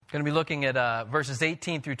Going to be looking at verses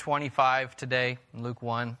 18 through 25 today in Luke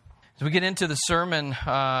 1. As we get into the sermon,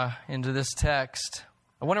 into this text,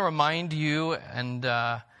 I want to remind you and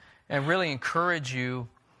really encourage you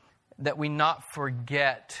that we not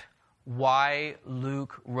forget why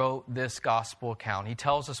Luke wrote this gospel account. He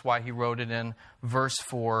tells us why he wrote it in verse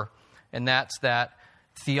 4, and that's that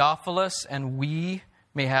Theophilus and we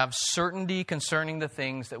may have certainty concerning the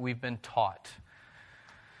things that we've been taught.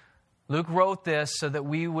 Luke wrote this so that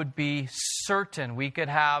we would be certain. We could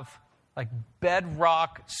have like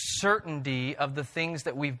bedrock certainty of the things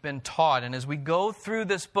that we've been taught. And as we go through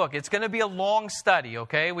this book, it's going to be a long study,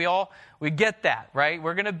 okay? We get that, right?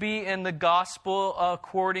 We're going to be in the gospel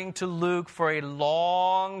according to Luke for a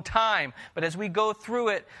long time. But as we go through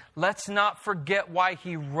it, let's not forget why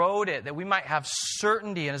he wrote it, that we might have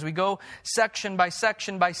certainty. And as we go section by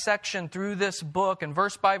section by section through this book and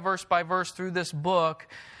verse by verse through this book,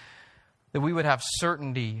 that we would have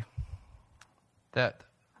certainty that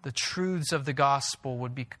the truths of the gospel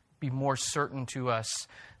would be more certain to us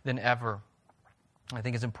than ever. I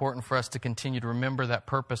think it's important for us to continue to remember that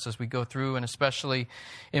purpose as we go through, and especially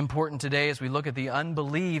important today as we look at the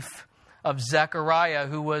unbelief of Zechariah,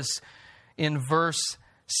 who was in verse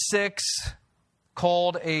 6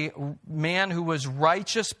 called a man who was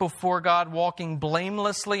righteous before God, walking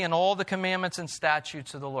blamelessly in all the commandments and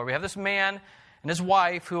statutes of the Lord. We have this man and his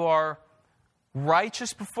wife who are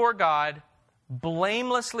righteous before God,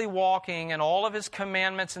 blamelessly walking in all of his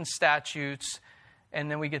commandments and statutes. And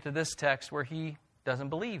then we get to this text where he doesn't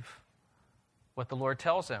believe what the Lord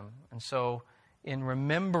tells him. And so in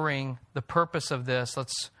remembering the purpose of this,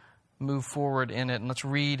 let's move forward in it. And let's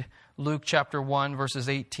read Luke chapter 1, verses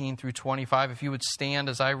 18 through 25. If you would stand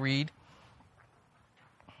as I read.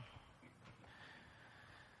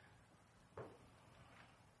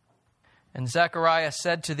 And Zechariah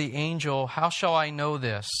said to the angel, "How shall I know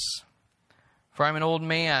this? For I'm an old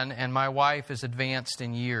man, and my wife is advanced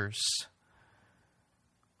in years."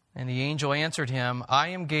 And the angel answered him, "I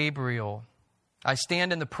am Gabriel. I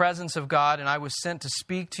stand in the presence of God, and I was sent to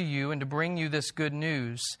speak to you and to bring you this good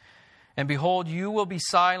news. And behold, you will be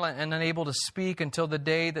silent and unable to speak until the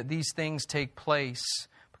day that these things take place,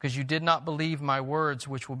 because you did not believe my words,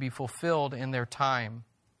 which will be fulfilled in their time."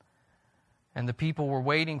 And the people were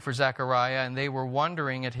waiting for Zechariah, and they were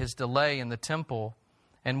wondering at his delay in the temple.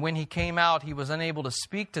 And when he came out, he was unable to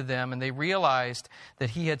speak to them, and they realized that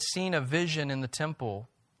he had seen a vision in the temple.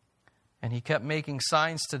 And he kept making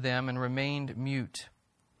signs to them and remained mute.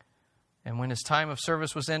 And when his time of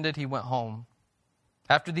service was ended, he went home.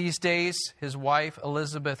 After these days, his wife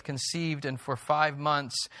Elizabeth conceived, and for 5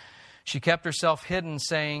 months she kept herself hidden,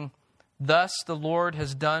 saying, "Thus the Lord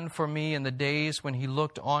has done for me in the days when he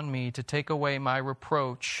looked on me to take away my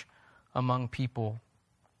reproach among people."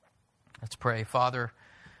 Let's pray. Father,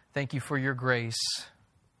 thank you for your grace,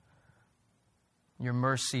 your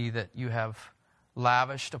mercy that you have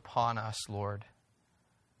lavished upon us, Lord.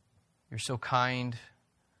 You're so kind.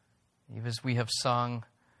 Even as we have sung,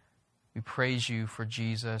 we praise you for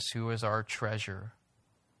Jesus, who is our treasure.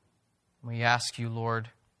 We ask you,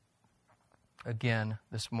 Lord, again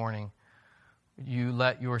this morning, you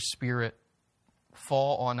let your Spirit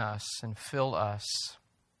fall on us and fill us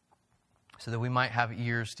so that we might have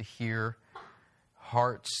ears to hear,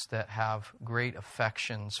 hearts that have great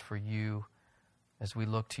affections for you as we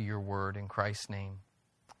look to your word in Christ's name.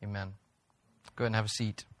 Amen. Go ahead and have a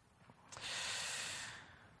seat.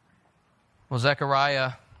 Well,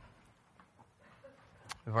 Zechariah,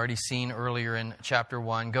 we've already seen earlier in chapter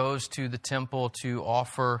 1, goes to the temple to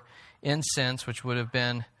offer incense, which would have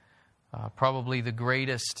been probably the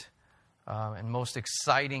greatest and most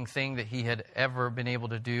exciting thing that he had ever been able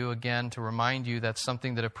to do. Again, to remind you, that's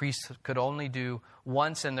something that a priest could only do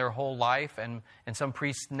once in their whole life, and some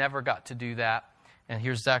priests never got to do that. And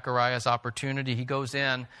here's Zechariah's opportunity. He goes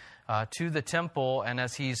in to the temple, and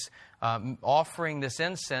as he's offering this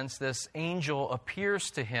incense, this angel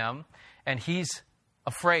appears to him, and he's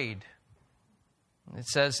afraid. It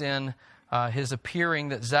says in his appearing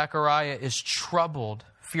that Zechariah is troubled.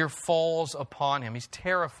 Fear falls upon him. He's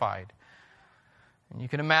terrified. And you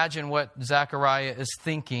can imagine what Zechariah is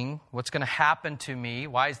thinking. What's going to happen to me?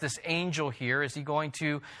 Why is this angel here? Is he going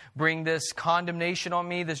to bring this condemnation on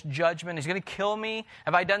me, this judgment? Is he going to kill me?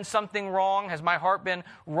 Have I done something wrong? Has my heart been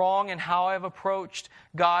wrong in how I've approached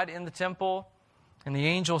God in the temple? And the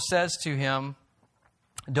angel says to him,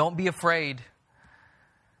 "Don't be afraid.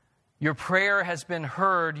 Your prayer has been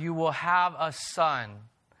heard. You will have a son.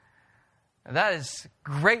 That is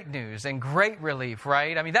great news and great relief,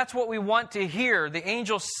 right? I mean, that's what we want to hear. The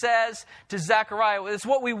angel says to Zechariah, it's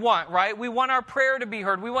what we want, right? We want our prayer to be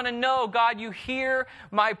heard. We want to know, God, you hear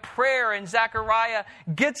my prayer. And Zechariah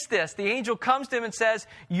gets this. The angel comes to him and says,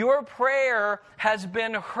 your prayer has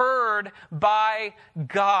been heard by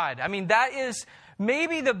God. I mean, that is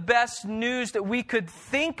maybe the best news that we could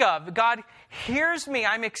think of. God hears me.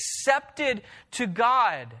 I'm accepted to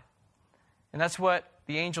God. And that's what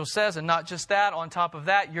the angel says. And not just that, on top of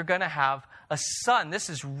that, you're going to have a son. This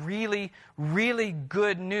is really, really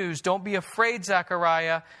good news. Don't be afraid,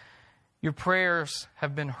 Zechariah. Your prayers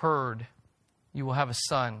have been heard. You will have a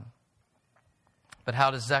son. But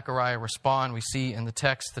how does Zechariah respond? We see in the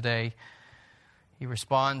text today, he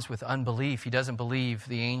responds with unbelief. He doesn't believe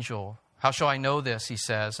the angel. How shall I know this, he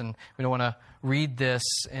says. And we don't want to read this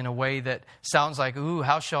in a way that sounds like, ooh,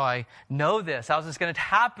 how shall I know this? How's this going to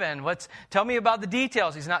happen? Tell me about the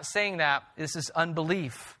details. He's not saying that. This is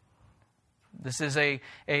unbelief. This is a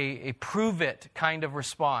prove it kind of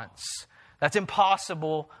response. That's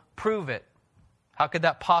impossible. Prove it. How could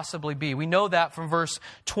that possibly be? We know that from verse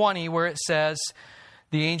 20 where it says,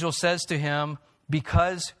 the angel says to him,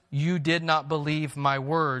 because you did not believe my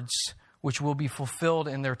words, which will be fulfilled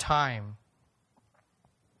in their time.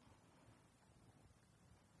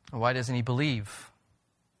 Why doesn't he believe?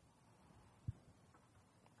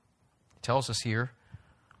 He tells us here,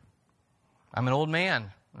 I'm an old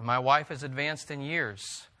man, and my wife has advanced in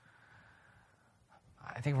years.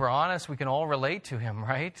 I think if we're honest, we can all relate to him,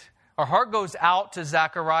 right? Our heart goes out to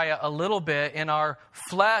Zechariah a little bit in our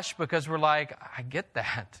flesh because we're like, I get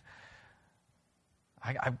that.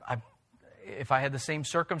 If I had the same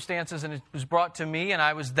circumstances and it was brought to me and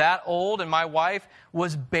I was that old and my wife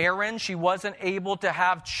was barren, she wasn't able to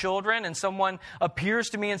have children, and someone appears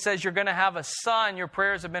to me and says, you're going to have a son, your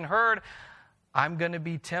prayers have been heard, I'm going to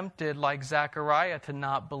be tempted like Zechariah to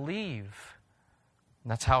not believe.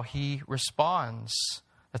 And that's how he responds.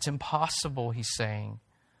 That's impossible, he's saying.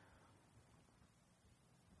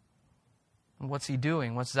 And what's he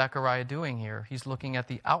doing? What's Zechariah doing here? He's looking at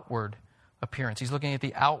the outward appearance. He's looking at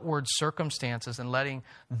the outward circumstances and letting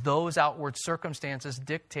those outward circumstances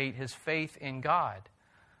dictate his faith in God.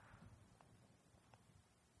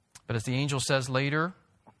 But as the angel says later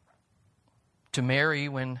to Mary,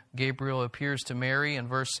 when Gabriel appears to Mary in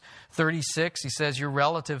verse 36, he says, your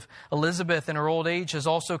relative Elizabeth in her old age has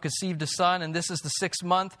also conceived a son, and this is the 6th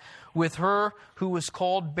month with her who was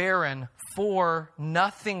called barren, for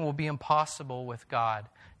nothing will be impossible with God.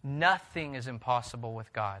 Nothing is impossible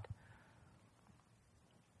with God.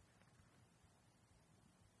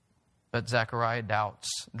 But Zechariah doubts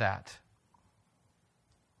that.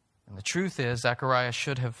 And the truth is, Zechariah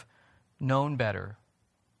should have known better.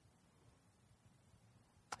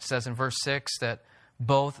 It says in verse 6 that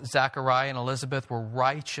both Zechariah and Elizabeth were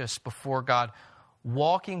righteous before God,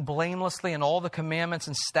 walking blamelessly in all the commandments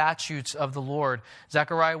and statutes of the Lord.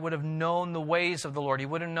 Zechariah would have known the ways of the Lord. He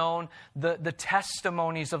would have known the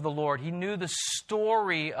testimonies of the Lord. He knew the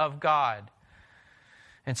story of God.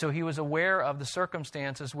 And so he was aware of the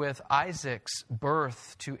circumstances with Isaac's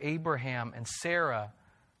birth to Abraham and Sarah.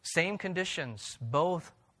 Same conditions,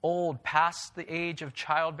 both old, past the age of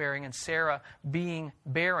childbearing, and Sarah being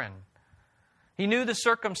barren. He knew the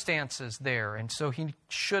circumstances there, and so he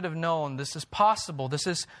should have known this is possible. This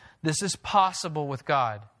is possible with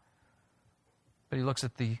God. But he looks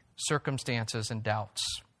at the circumstances and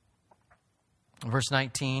doubts. In verse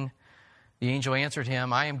 19, the angel answered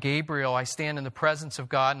him, I am Gabriel. I stand in the presence of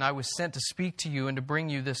God, and I was sent to speak to you and to bring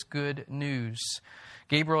you this good news.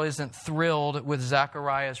 Gabriel isn't thrilled with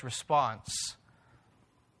Zechariah's response,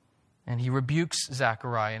 and he rebukes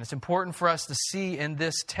Zechariah. And it's important for us to see in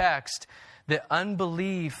this text that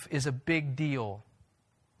unbelief is a big deal.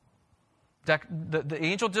 The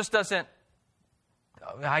angel just doesn't,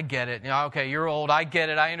 I get it. Okay, you're old. I get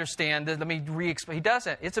it. I understand. Let me re-explain. He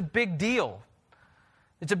doesn't. It's a big deal.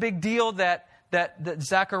 It's a big deal that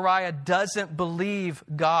Zechariah doesn't believe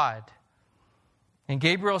God. And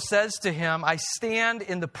Gabriel says to him, I stand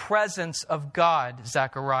in the presence of God,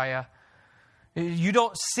 Zechariah. You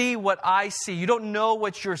don't see what I see. You don't know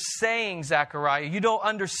what you're saying, Zechariah. You don't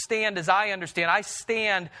understand as I understand. I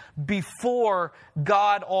stand before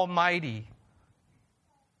God Almighty.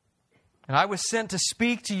 And I was sent to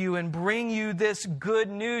speak to you and bring you this good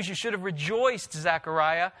news. You should have rejoiced,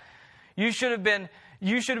 Zechariah. You should have been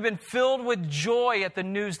filled with joy at the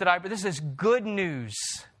news that this is good news.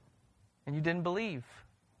 And you didn't believe.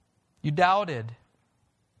 You doubted.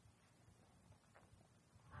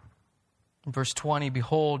 In verse 20,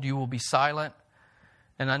 behold, you will be silent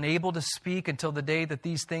and unable to speak until the day that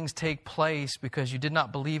these things take place, because you did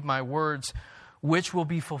not believe my words, which will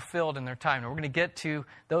be fulfilled in their time. Now we're going to get to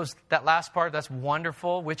that last part. That's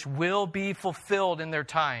wonderful, which will be fulfilled in their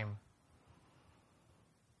time.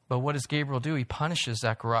 But what does Gabriel do? He punishes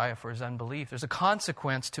Zechariah for his unbelief. There's a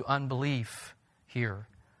consequence to unbelief here.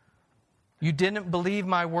 You didn't believe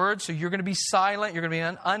my words, so you're going to be silent. You're going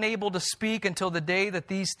to be unable to speak until the day that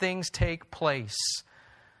these things take place.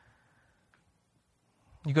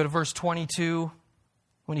 You go to verse 22.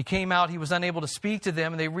 When he came out, he was unable to speak to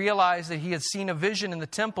them, and they realized that he had seen a vision in the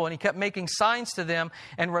temple, and he kept making signs to them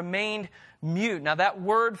and remained mute. Now, that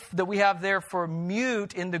word that we have there for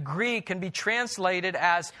mute in the Greek can be translated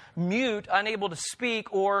as mute, unable to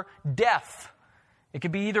speak, or deaf. It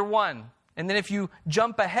could be either one. And then if you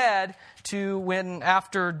jump ahead to when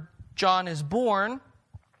after John is born,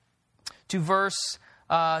 to verse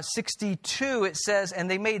 62, it says, and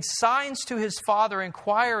they made signs to his father,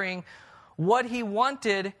 inquiring what he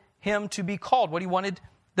wanted him to be called, what he wanted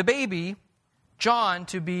the baby, John,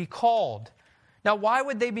 to be called. Now, why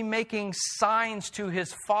would they be making signs to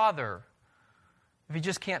his father if he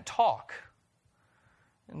just can't talk?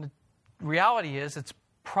 And the reality is, it's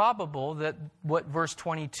probable that what verse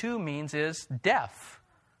 22 means is deaf,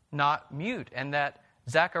 not mute, and that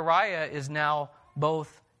Zechariah is now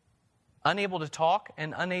both unable to talk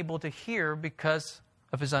and unable to hear because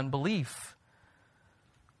of his unbelief.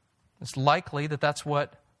 It's likely that that's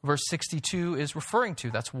what verse 62 is referring to.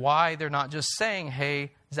 That's why they're not just saying,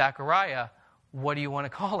 hey, Zechariah, what do you want to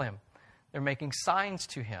call him? They're making signs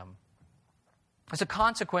to him. As a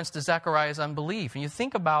consequence to Zechariah's unbelief. And you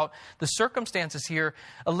think about the circumstances here,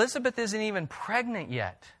 Elizabeth isn't even pregnant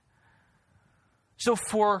yet. So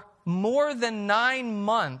for more than 9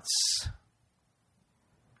 months,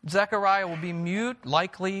 Zechariah will be mute,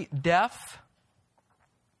 likely deaf.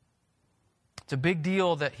 It's a big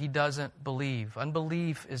deal that he doesn't believe.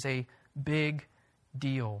 Unbelief is a big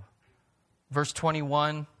deal. Verse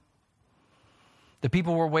 21, the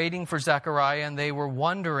people were waiting for Zechariah, and they were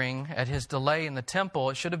wondering at his delay in the temple.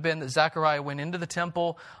 It should have been that Zechariah went into the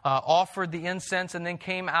temple, offered the incense, and then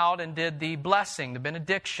came out and did the blessing, the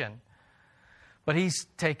benediction. But he's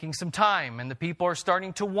taking some time, and the people are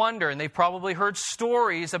starting to wonder, and they've probably heard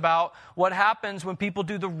stories about what happens when people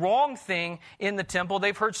do the wrong thing in the temple.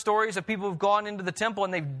 They've heard stories of people who've gone into the temple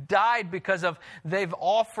and they've died because they've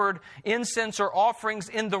offered incense or offerings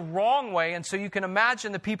in the wrong way. And so you can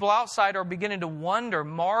imagine the people outside are beginning to wonder,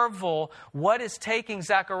 marvel, what is taking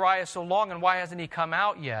Zechariah so long and why hasn't he come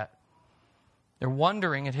out yet? They're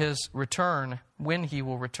wondering at his return, when he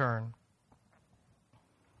will return.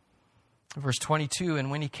 Verse 22, and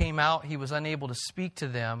when he came out, he was unable to speak to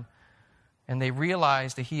them, and they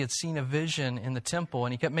realized that he had seen a vision in the temple,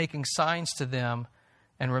 and he kept making signs to them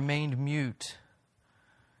and remained mute.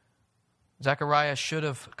 Zechariah should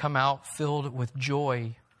have come out filled with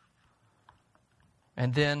joy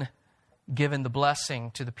and then given the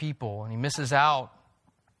blessing to the people, and he misses out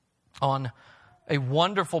on a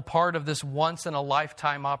wonderful part of this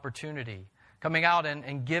once-in-a-lifetime opportunity. Coming out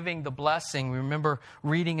and giving the blessing. We remember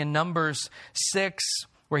reading in Numbers 6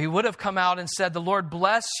 where he would have come out and said, the Lord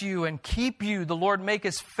bless you and keep you. The Lord make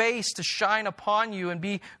his face to shine upon you and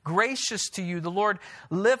be gracious to you. The Lord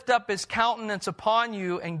lift up his countenance upon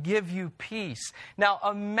you and give you peace. Now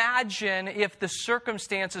imagine if the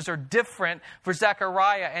circumstances are different for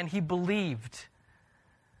Zechariah and he believed.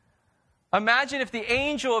 Imagine if the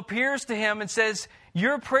angel appears to him and says,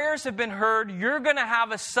 your prayers have been heard, you're going to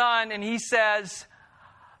have a son, and he says,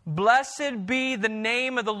 blessed be the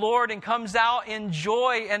name of the Lord, and comes out in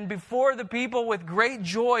joy, and before the people with great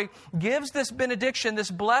joy gives this benediction, this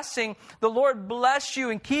blessing, the Lord bless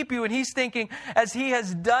you and keep you. And he's thinking, as he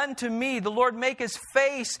has done to me, the Lord make his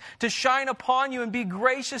face to shine upon you and be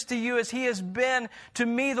gracious to you as he has been to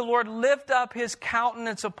me. The Lord lift up his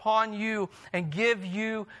countenance upon you and give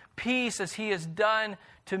you peace as he has done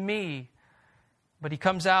to me. But he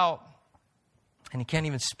comes out and he can't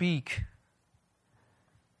even speak.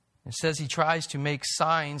 It says he tries to make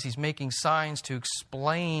signs. He's making signs to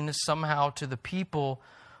explain somehow to the people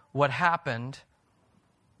what happened.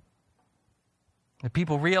 The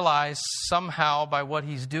people realize somehow by what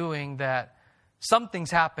he's doing that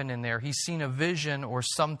something's happened in there. He's seen a vision or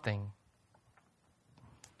something.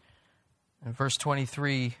 In verse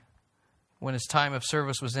 23, when his time of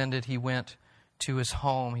service was ended, he went to his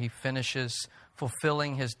home. He finishes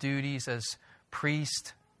fulfilling his duties as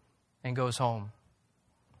priest and goes home.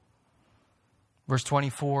 Verse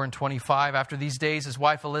 24 and 25, after these days his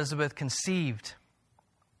wife Elizabeth conceived.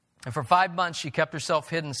 And for 5 months she kept herself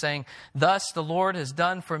hidden, saying, thus the Lord has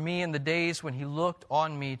done for me in the days when he looked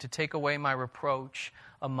on me to take away my reproach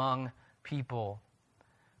among people.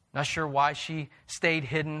 Not sure why she stayed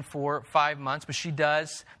hidden for 5 months, but she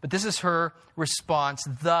does. But this is her response.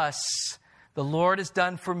 Thus, the Lord has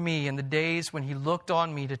done for me in the days when he looked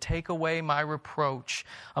on me to take away my reproach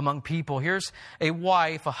among people. Here's a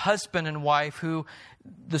wife, a husband and wife, who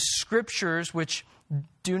the scriptures, which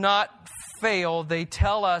do not fail, they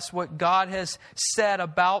tell us what God has said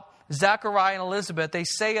about Zechariah and Elizabeth. They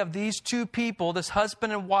say of these two people, this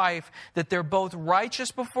husband and wife, that they're both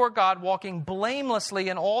righteous before God, walking blamelessly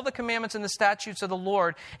in all the commandments and the statutes of the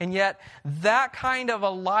Lord. And yet that kind of a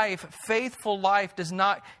life, faithful life, does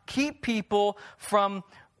not keep people from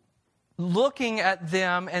looking at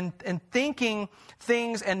them and thinking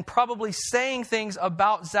things and probably saying things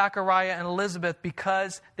about Zechariah and Elizabeth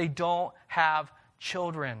because they don't have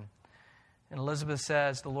children. And Elizabeth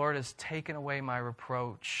says, the Lord has taken away my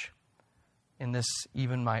reproach in this,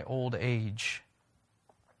 even my old age.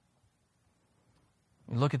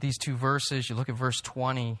 You look at these two verses, you look at verse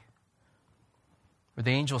 20, where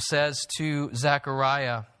the angel says to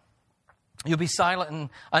Zechariah, you'll be silent and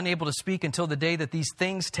unable to speak until the day that these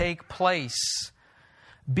things take place,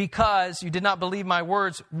 because you did not believe my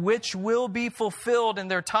words, which will be fulfilled in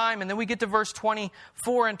their time. And then we get to verse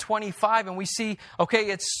 24 and 25, and we see, okay,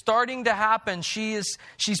 it's starting to happen. She's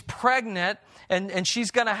pregnant, and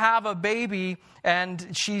she's going to have a baby,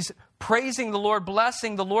 and she's praising the Lord,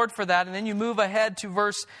 blessing the Lord for that. And then you move ahead to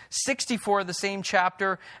verse 64 of the same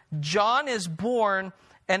chapter. John is born,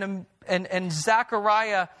 and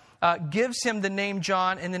Zechariah gives him the name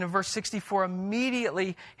John. And then in verse 64,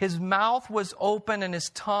 immediately his mouth was open and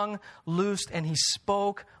his tongue loosed, and he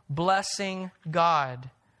spoke, blessing God.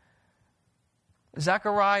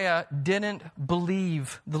 Zechariah didn't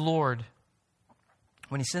believe the Lord.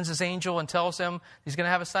 When he sends this angel and tells him he's going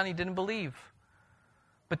to have a son, he didn't believe.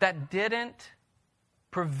 But that didn't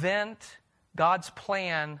prevent God's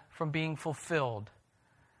plan from being fulfilled.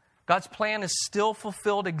 God's plan is still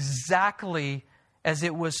fulfilled exactly as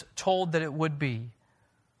it was told that it would be.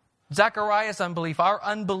 Zechariah's unbelief, our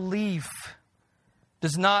unbelief,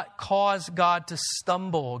 does not cause God to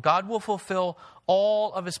stumble. God will fulfill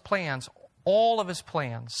all of his plans, all of his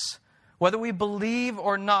plans. Whether we believe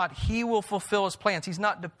or not, he will fulfill his plans. He's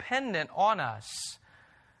not dependent on us.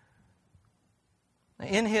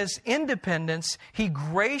 In his independence, he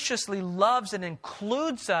graciously loves and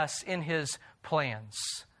includes us in his plans.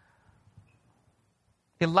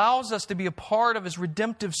 He allows us to be a part of his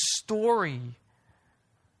redemptive story.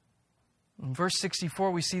 In verse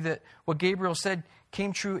 64, we see that what Gabriel said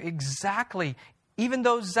came true exactly. Even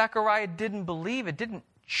though Zechariah didn't believe, it didn't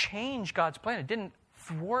change God's plan. It didn't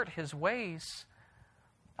thwart his ways.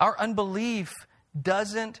 Our unbelief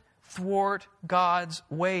doesn't thwart God's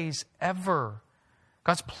ways ever.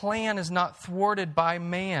 God's plan is not thwarted by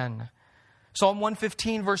man. Psalm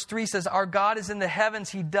 115 verse 3 says, our God is in the heavens.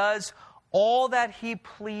 He does all that he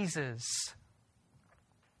pleases.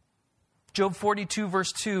 Job 42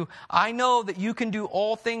 verse 2, I know that you can do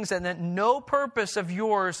all things and that no purpose of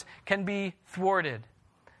yours can be thwarted.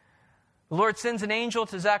 The Lord sends an angel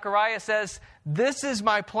to Zechariah, says, this is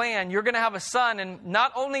my plan. You're going to have a son. And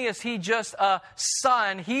not only is he just a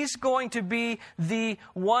son, he's going to be the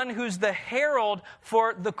one who's the herald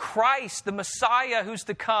for the Christ, the Messiah who's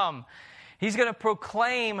to come. He's going to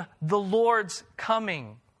proclaim the Lord's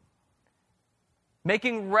coming,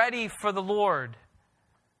 making ready for the Lord.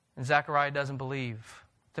 And Zechariah doesn't believe.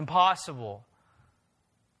 It's impossible.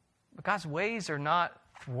 But God's ways are not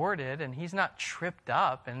thwarted, and he's not tripped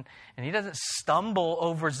up, and he doesn't stumble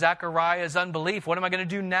over Zechariah's unbelief. What am I going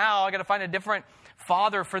to do now? I got to find a different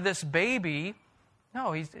father for this baby.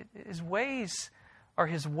 No, his ways are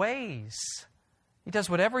his ways. He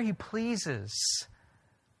does whatever he pleases.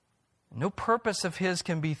 No purpose of his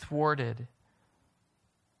can be thwarted.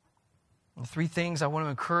 And 3 things I want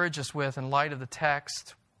to encourage us with in light of the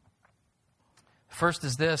text. First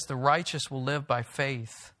is this: the righteous will live by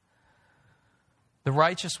faith. The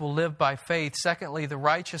righteous will live by faith. Secondly, the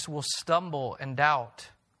righteous will stumble and doubt.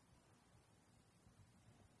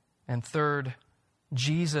 And third,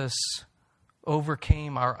 Jesus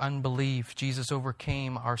overcame our unbelief. Jesus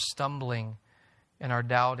overcame our stumbling and our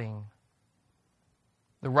doubting.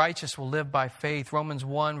 The righteous will live by faith. Romans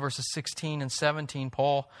 1 verses 16 and 17,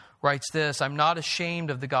 Paul writes this, I'm not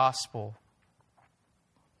ashamed of the gospel,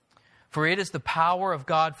 for it is the power of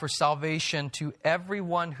God for salvation to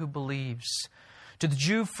everyone who believes, to the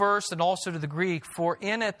Jew first and also to the Greek, for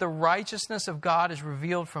in it the righteousness of God is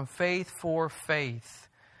revealed from faith for faith.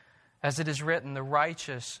 As it is written, the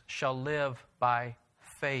righteous shall live by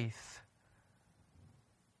faith.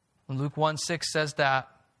 And Luke 1:6 says that.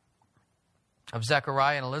 of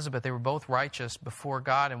Zechariah and Elizabeth. They were both righteous before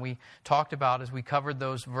God, and we talked about, as we covered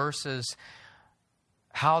those verses,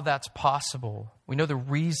 how that's possible. We know the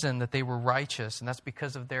reason that they were righteous, and that's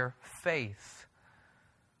because of their faith.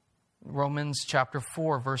 Romans chapter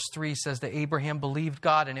 4, verse 3 says that Abraham believed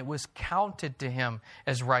God, and it was counted to him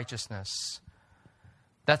as righteousness.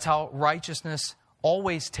 That's how righteousness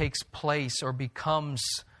always takes place or becomes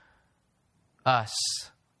us.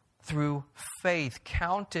 Through faith,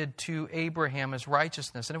 counted to Abraham as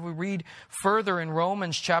righteousness. And if we read further in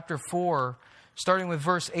Romans chapter 4, starting with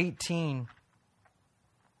verse 18,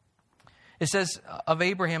 it says of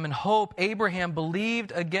Abraham, in hope, Abraham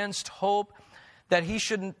believed against hope that he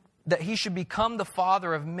should become the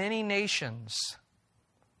father of many nations,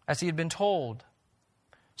 as he had been told.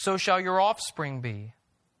 So shall your offspring be.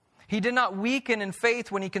 He did not weaken in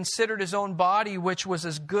faith when he considered his own body, which was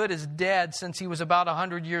as good as dead since he was about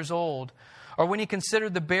 100 years old, or when he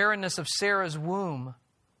considered the barrenness of Sarah's womb.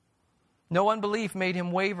 No unbelief made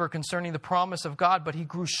him waver concerning the promise of God, but he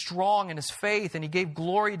grew strong in his faith, and he gave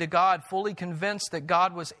glory to God, fully convinced that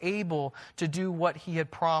God was able to do what he had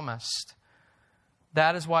promised.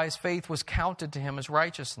 That is why his faith was counted to him as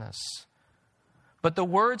righteousness. But the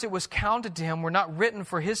words it was counted to him were not written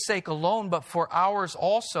for his sake alone, but for ours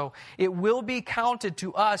also. It will be counted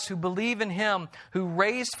to us who believe in him who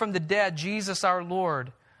raised from the dead Jesus our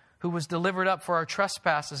Lord, who was delivered up for our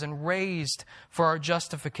trespasses and raised for our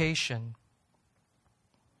justification.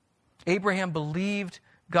 Abraham believed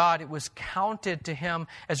God. It was counted to him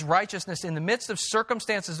as righteousness in the midst of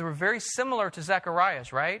circumstances that were very similar to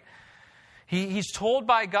Zechariah's, right? He's told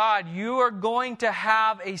by God, you are going to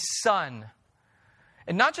have a son.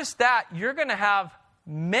 And not just that, you're going to have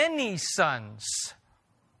many sons.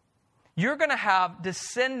 You're going to have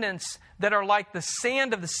descendants that are like the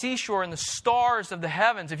sand of the seashore and the stars of the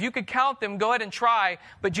heavens. If you could count them, go ahead and try,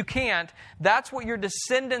 but you can't. That's what your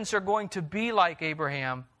descendants are going to be like,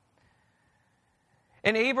 Abraham.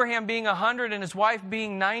 And Abraham being 100 and his wife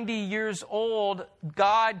being 90 years old,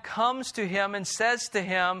 God comes to him and says to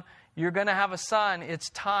him, you're going to have a son. It's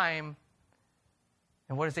time.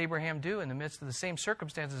 And what does Abraham do in the midst of the same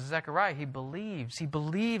circumstances as Zechariah? He believes. He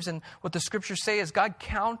believes, and what the Scriptures say is God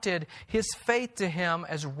counted his faith to him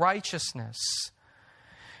as righteousness.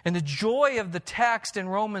 And the joy of the text in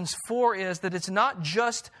Romans 4 is that it's not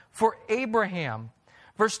just for Abraham.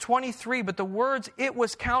 Verse 23, but the words it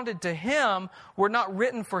was counted to him were not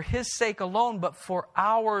written for his sake alone, but for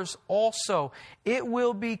ours also. It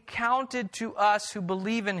will be counted to us who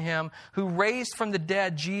believe in him, who raised from the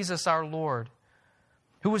dead Jesus our Lord,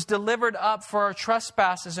 who was delivered up for our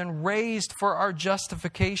trespasses and raised for our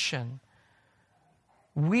justification.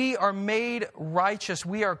 We are made righteous.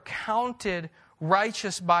 We are counted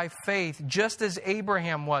righteous by faith, just as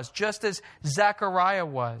Abraham was, just as Zechariah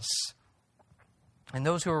was. And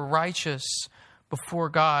those who are righteous before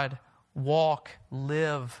God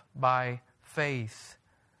live by faith.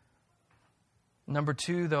 Number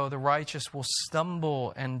 2, though, the righteous will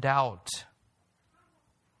stumble and doubt.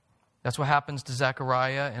 That's what happens to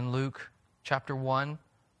Zechariah in Luke chapter 1.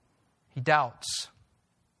 He doubts.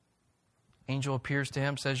 Angel appears to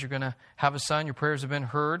him, says, you're going to have a son, your prayers have been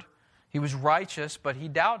heard. He was righteous, but he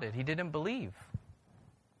doubted. He didn't believe.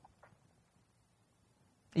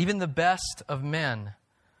 Even the best of men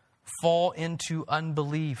fall into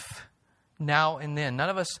unbelief now and then. None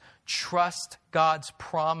of us trust God's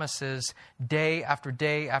promises day after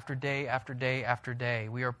day after day after day after day.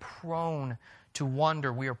 We are prone to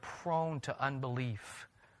wonder. We are prone to unbelief.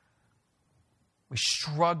 We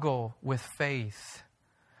struggle with faith.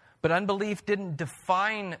 But unbelief didn't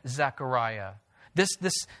define Zechariah. This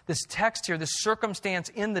text here, this circumstance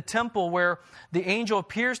in the temple where the angel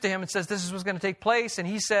appears to him and says this is what's going to take place, and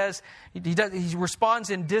he says, he responds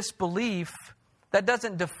in disbelief. That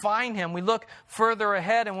doesn't define him. We look further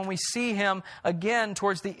ahead, and when we see him again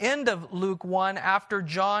towards the end of Luke 1, after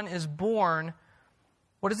John is born,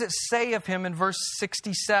 what does it say of him in verse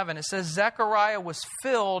 67? It says, Zechariah was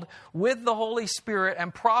filled with the Holy Spirit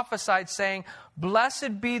and prophesied, saying,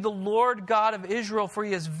 Blessed be the Lord God of Israel, for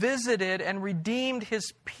he has visited and redeemed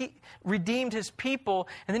his people.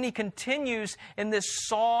 And then he continues in this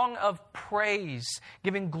song of praise,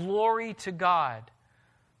 giving glory to God.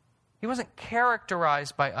 He wasn't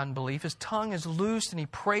characterized by unbelief. His tongue is loosed and he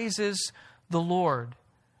praises the Lord.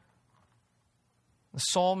 The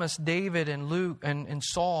psalmist David in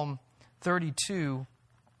Psalm 32,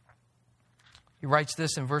 he writes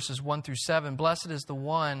this in verses 1 through 7. Blessed is the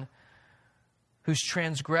one whose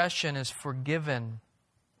transgression is forgiven,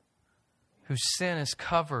 whose sin is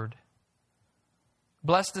covered.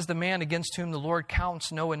 Blessed is the man against whom the Lord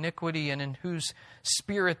counts no iniquity, and in whose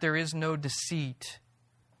spirit there is no deceit.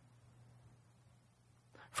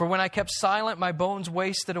 For when I kept silent, my bones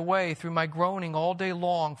wasted away through my groaning all day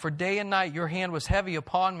long. For day and night your hand was heavy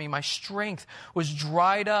upon me. My strength was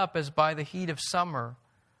dried up as by the heat of summer.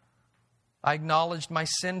 I acknowledged my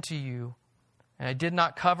sin to you, and I did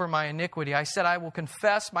not cover my iniquity. I said, I will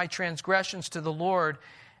confess my transgressions to the Lord,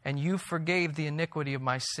 and you forgave the iniquity of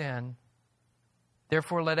my sin.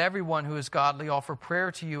 Therefore, let everyone who is godly offer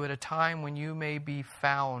prayer to you at a time when you may be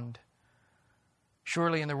found.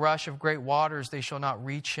 Surely in the rush of great waters they shall not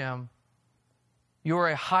reach him. You are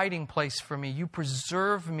a hiding place for me. You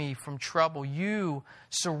preserve me from trouble. You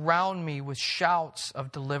surround me with shouts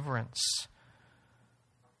of deliverance.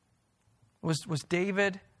 Was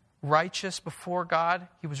David righteous before God?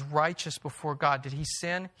 He was righteous before God. Did he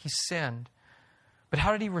sin? He sinned. But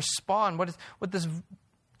how did he respond? What this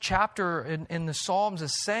chapter in the Psalms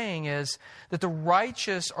is saying is that the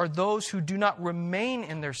righteous are those who do not remain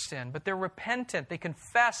in their sin, but they're repentant. They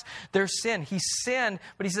confess their sin. He sinned,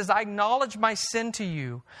 but he says, I acknowledge my sin to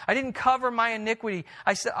you. I didn't cover my iniquity.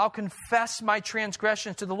 I said, I'll confess my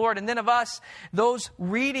transgressions to the Lord. And then of us, those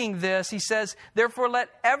reading this, he says, therefore let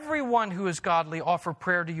everyone who is godly offer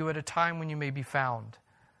prayer to you at a time when you may be found.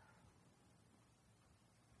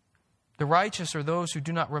 The righteous are those who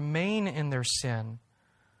do not remain in their sin.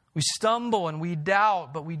 We stumble and we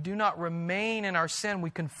doubt, but we do not remain in our sin. We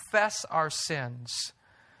confess our sins.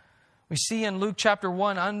 We see in Luke chapter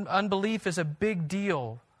 1, unbelief is a big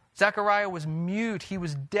deal. Zechariah was mute. He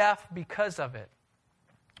was deaf because of it.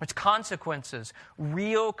 It's consequences,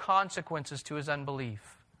 real consequences to his unbelief.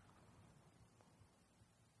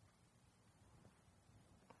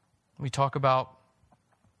 We talk about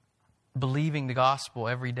believing the gospel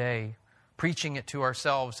every day, preaching it to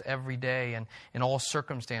ourselves every day and in all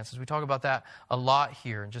circumstances. We talk about that a lot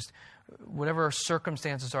here. And just whatever our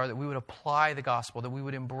circumstances are, that we would apply the gospel, that we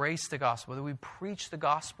would embrace the gospel, that we preach the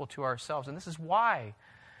gospel to ourselves. And this is why.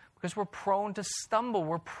 Because we're prone to stumble.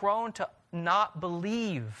 We're prone to not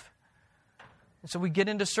believe. And so we get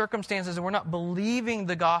into circumstances and we're not believing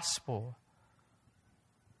the gospel.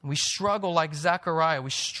 We struggle like Zechariah. We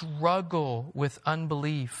struggle with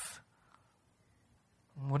unbelief.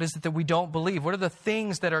 What is it that we don't believe? What are the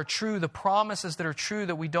things that are true, the promises that are true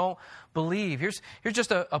that we don't believe? Here's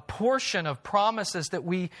just a portion of promises that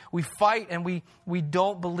we fight and we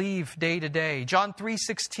don't believe day to day. John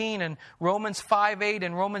 3:16 and Romans 5:8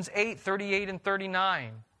 and Romans 8:38 and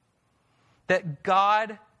 39. That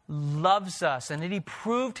God loves us and that He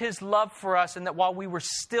proved His love for us, and that while we were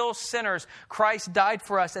still sinners, Christ died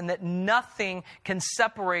for us, and that nothing can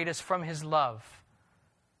separate us from His love.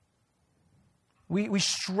 We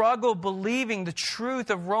struggle believing the truth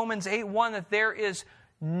of Romans 8:1, that there is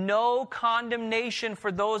no condemnation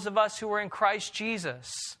for those of us who are in Christ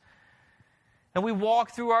Jesus. And we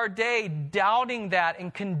walk through our day doubting that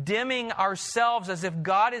and condemning ourselves as if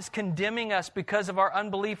God is condemning us because of our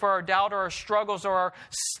unbelief or our doubt or our struggles or our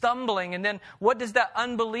stumbling. And then what does that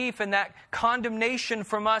unbelief and that condemnation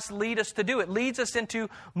from us lead us to do? It leads us into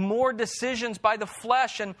more decisions by the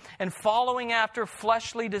flesh and following after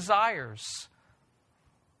fleshly desires.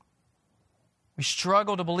 We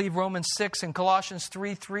struggle to believe Romans 6 and Colossians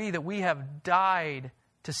 3:3 that we have died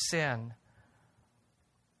to sin.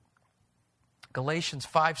 Galatians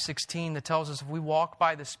 5:16 that tells us if we walk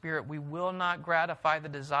by the Spirit, we will not gratify the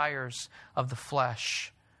desires of the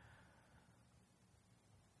flesh.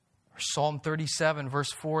 Or Psalm 37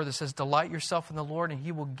 verse 4 that says, delight yourself in the Lord and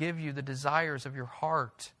He will give you the desires of your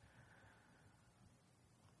heart.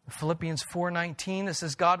 Philippians 4:19 that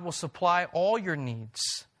says God will supply all your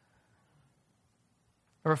needs.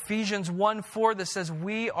 Or Ephesians 1:4 that says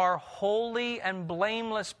we are holy and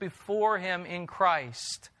blameless before Him in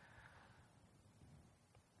Christ.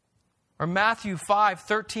 Or Matthew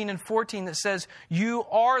 5:13 and 14 that says you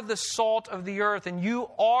are the salt of the earth and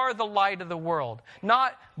you are the light of the world.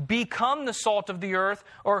 Not become the salt of the earth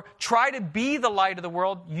or try to be the light of the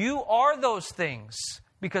world. You are those things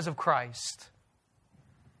because of Christ.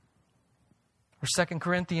 Or 2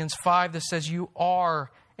 Corinthians 5 that says you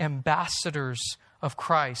are ambassadors of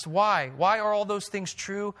Christ. Why? Why are all those things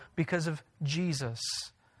true? Because of Jesus.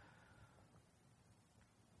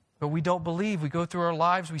 But we don't believe. We go through our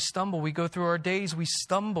lives, we stumble. We go through our days, we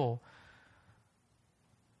stumble.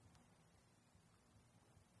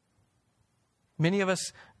 Many of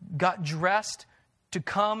us got dressed to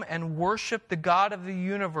come and worship the God of the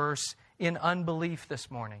universe in unbelief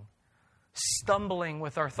this morning. Stumbling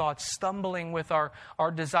with our thoughts, stumbling with our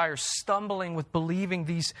desires, stumbling with believing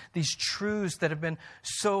these truths that have been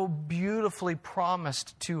so beautifully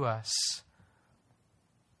promised to us.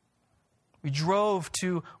 We drove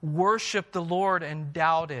to worship the Lord and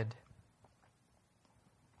doubted.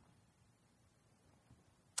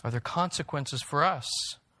 Are there consequences for us?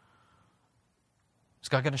 Is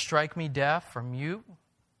God going to strike me deaf or mute?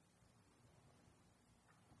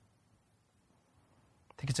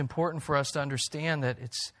 I think it's important for us to understand that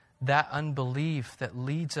it's that unbelief that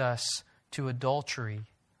leads us to adultery.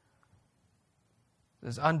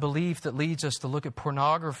 There's unbelief that leads us to look at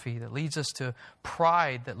pornography, that leads us to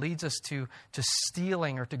pride, that leads us to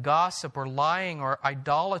stealing or to gossip or lying or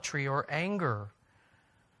idolatry or anger.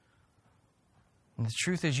 And the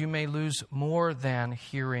truth is, you may lose more than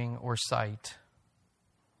hearing or sight.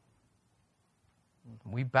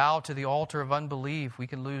 We bow to the altar of unbelief. We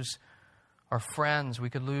can lose our friends. We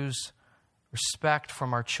could lose respect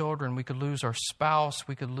from our children. We could lose our spouse.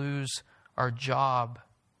 We could lose our job.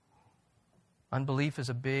 Unbelief is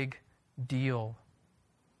a big deal.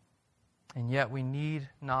 And yet we need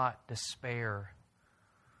not despair.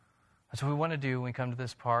 That's what we want to do when we come to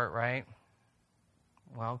this part, right?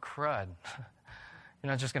 Well, crud. You're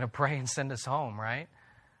not just going to pray and send us home, right?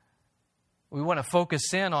 We want to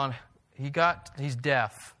focus in on he's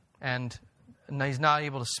deaf and he's not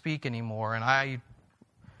able to speak anymore. And I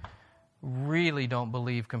really don't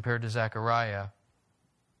believe, compared to Zechariah,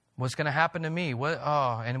 what's going to happen to me?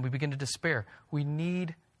 And we begin to despair. We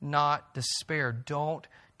need not despair. Don't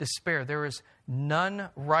despair. There is none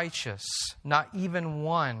righteous, not even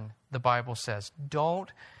one, the Bible says.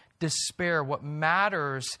 Don't despair. What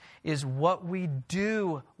matters is what we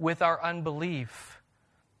do with our unbelief.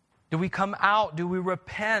 Do we come out? Do we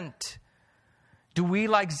repent? Do we,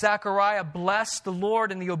 like Zechariah, bless the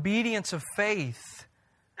Lord in the obedience of faith?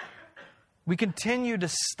 We continue to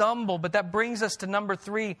stumble, but that brings us to number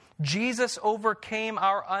 3. Jesus overcame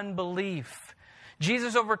our unbelief.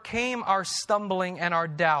 Jesus overcame our stumbling and our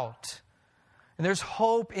doubt. And there's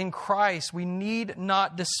hope in Christ. We need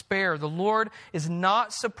not despair. The Lord is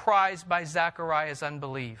not surprised by Zechariah's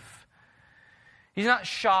unbelief. He's not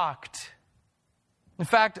shocked. In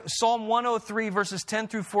fact, Psalm 103 verses 10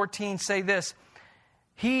 through 14 say this: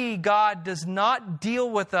 He, God, does not deal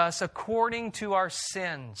with us according to our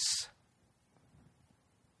sins,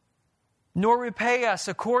 nor repay us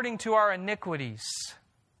according to our iniquities.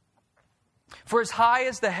 For as high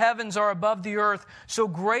as the heavens are above the earth, so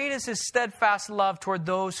great is His steadfast love toward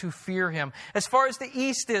those who fear Him. As far as the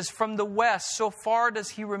east is from the west, so far does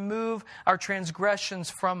He remove our transgressions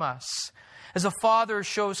from us. As a father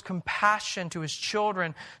shows compassion to his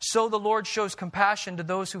children, so the Lord shows compassion to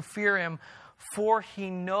those who fear Him, for He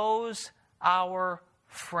knows our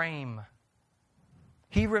frame.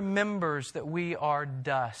 He remembers that we are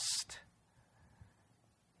dust.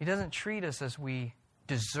 He doesn't treat us as we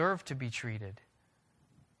deserve to be treated.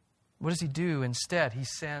 What does He do instead? He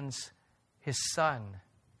sends His Son.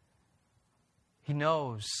 He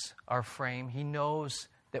knows our frame. He knows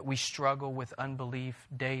that we struggle with unbelief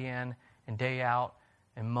day in and day out,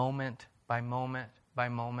 and moment by moment by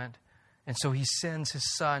moment. And so He sends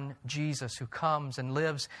His Son, Jesus, who comes and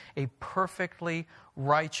lives a perfectly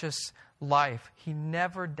righteous life. He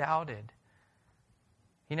never doubted.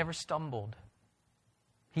 He never stumbled.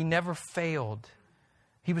 He never failed.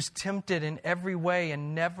 He was tempted in every way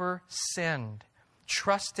and never sinned.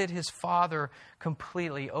 Trusted His Father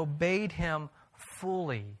completely. Obeyed Him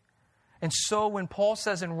fully. And so when Paul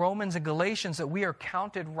says in Romans and Galatians that we are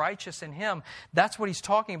counted righteous in Him, that's what he's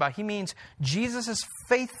talking about. He means Jesus'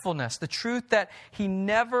 faithfulness, the truth that He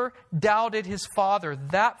never doubted His Father.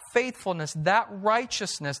 That faithfulness, that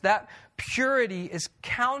righteousness, that purity is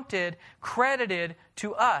counted, credited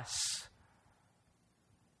to us.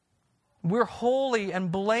 We're holy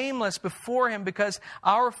and blameless before Him because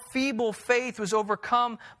our feeble faith was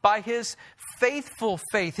overcome by His faithful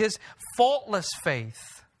faith, His faultless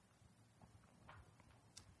faith.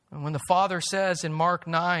 And when the Father says in Mark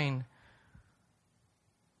 9,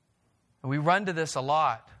 and we run to this a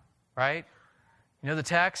lot, right? You know the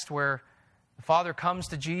text where the Father comes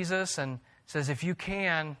to Jesus and says, if you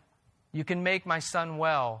can make my son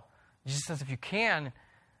well. Jesus says, if you can,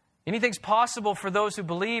 anything's possible for those who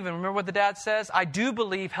believe. And remember what the dad says? I do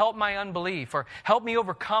believe, help my unbelief, or help me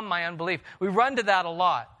overcome my unbelief. We run to that a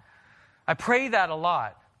lot. I pray that a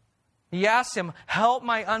lot. He asks Him, help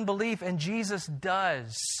my unbelief, and Jesus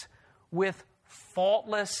does with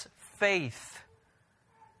faultless faith.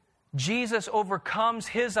 Jesus overcomes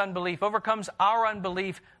His unbelief, overcomes our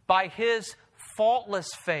unbelief by His faultless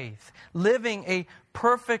faith, living a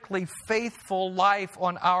perfectly faithful life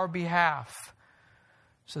on our behalf.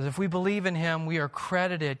 So that if we believe in Him, we are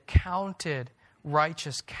credited, counted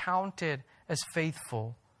righteous, counted as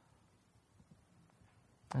faithful.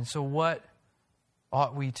 And so what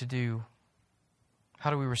ought we to do? How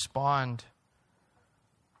do we respond?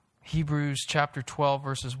 Hebrews chapter 12,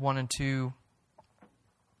 verses 1 and 2.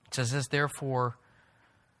 It says this, therefore,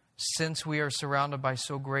 since we are surrounded by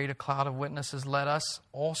so great a cloud of witnesses, let us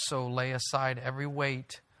also lay aside every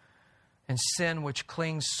weight and sin which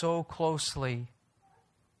clings so closely.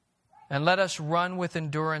 And let us run with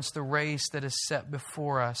endurance the race that is set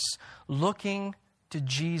before us, looking to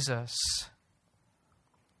Jesus,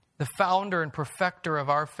 the founder and perfecter of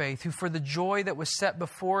our faith, who for the joy that was set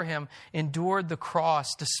before him endured the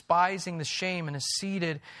cross, despising the shame, and is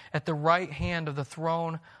seated at the right hand of the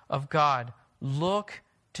throne of God. Look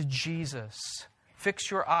to Jesus.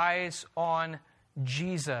 Fix your eyes on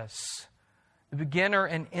Jesus, the beginner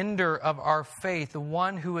and ender of our faith, the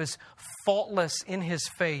one who is faultless in his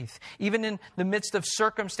faith, even in the midst of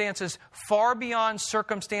circumstances far beyond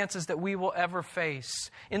circumstances that we will ever face.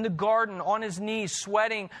 In the garden, on his knees,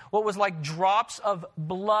 sweating what was like drops of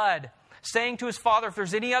blood, saying to his Father, if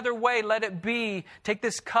there's any other way, let it be. Take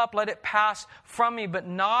this cup, let it pass from me, but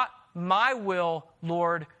not my will,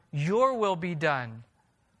 Lord, your will be done.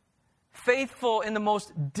 Faithful in the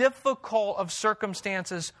most difficult of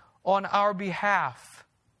circumstances on our behalf.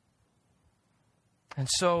 And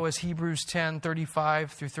so, as Hebrews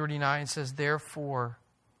 10:35 through 39 says, therefore,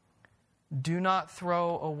 do not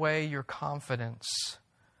throw away your confidence,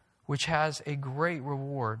 which has a great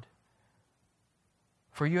reward.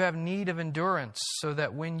 For you have need of endurance, so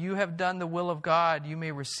that when you have done the will of God, you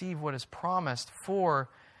may receive what is promised. For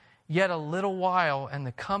yet a little while, and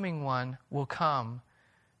the coming one will come,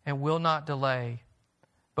 and will not delay.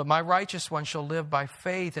 But my righteous one shall live by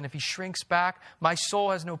faith, and if he shrinks back, my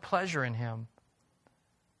soul has no pleasure in him.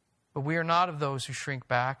 But we are not of those who shrink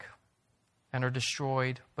back and are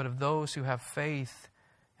destroyed, but of those who have faith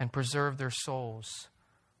and preserve their souls.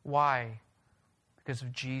 Why? Because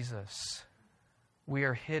of Jesus. We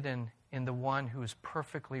are hidden in the one who is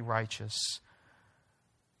perfectly righteous,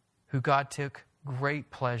 who God took great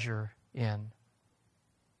pleasure in.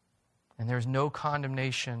 And there's no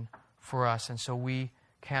condemnation for us, and so we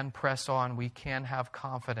can press on, we can have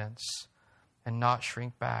confidence and not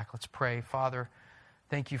shrink back. Let's pray. Father,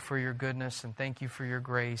 thank you for your goodness and thank you for your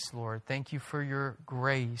grace, Lord. Thank you for your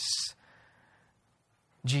grace.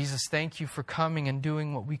 Jesus, thank you for coming and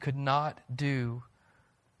doing what we could not do.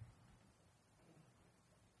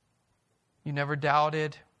 You never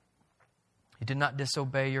doubted. You did not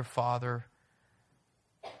disobey your Father.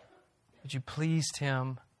 But you pleased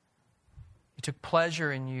him. He took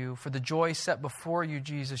pleasure in you. For the joy set before you,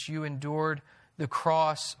 Jesus, you endured the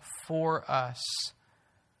cross for us.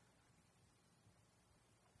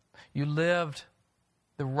 You lived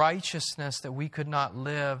the righteousness that we could not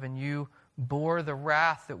live, and you bore the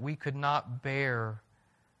wrath that we could not bear,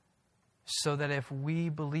 so that if we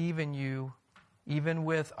believe in you, even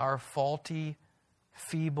with our faulty,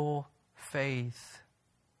 feeble faith,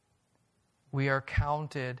 we are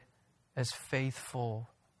counted as faithful,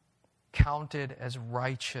 counted as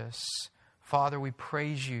righteous. Father, we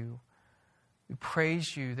praise you. We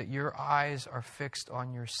praise you that your eyes are fixed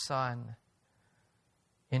on your Son,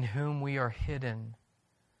 in whom we are hidden.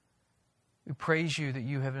 We praise you that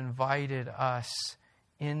you have invited us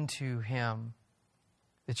into him,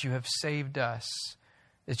 that you have saved us,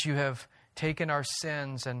 that you have taken our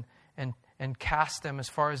sins and cast them as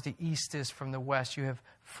far as the east is from the west. You have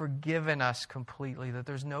forgiven us completely, that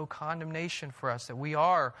there's no condemnation for us, that we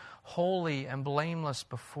are holy and blameless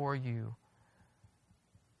before you,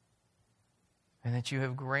 and that you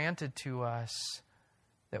have granted to us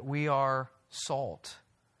that we are salt,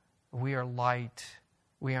 we are light,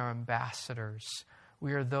 we are ambassadors,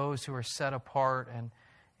 we are those who are set apart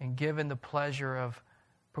and given the pleasure of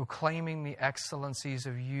proclaiming the excellencies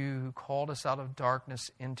of you who called us out of darkness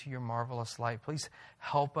into your marvelous light. Please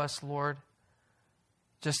help us, Lord.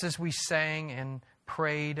 Just as we sang and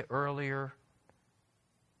prayed earlier,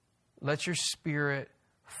 let your Spirit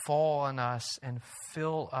fall on us and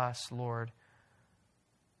fill us, Lord,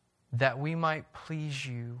 that we might please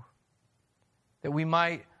you, that we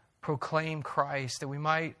might proclaim Christ, that we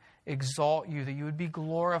might exalt you, that you would be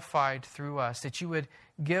glorified through us, that you would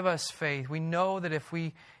give us faith. We know that if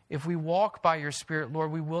we walk by your Spirit,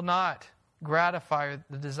 Lord, we will not gratify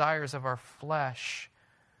the desires of our flesh.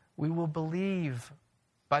 We will believe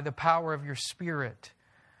by the power of your Spirit.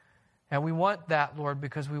 And we want that, Lord,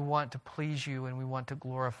 because we want to please you and we want to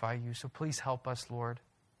glorify you. So please help us, Lord.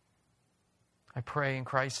 I pray in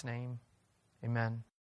Christ's name. Amen.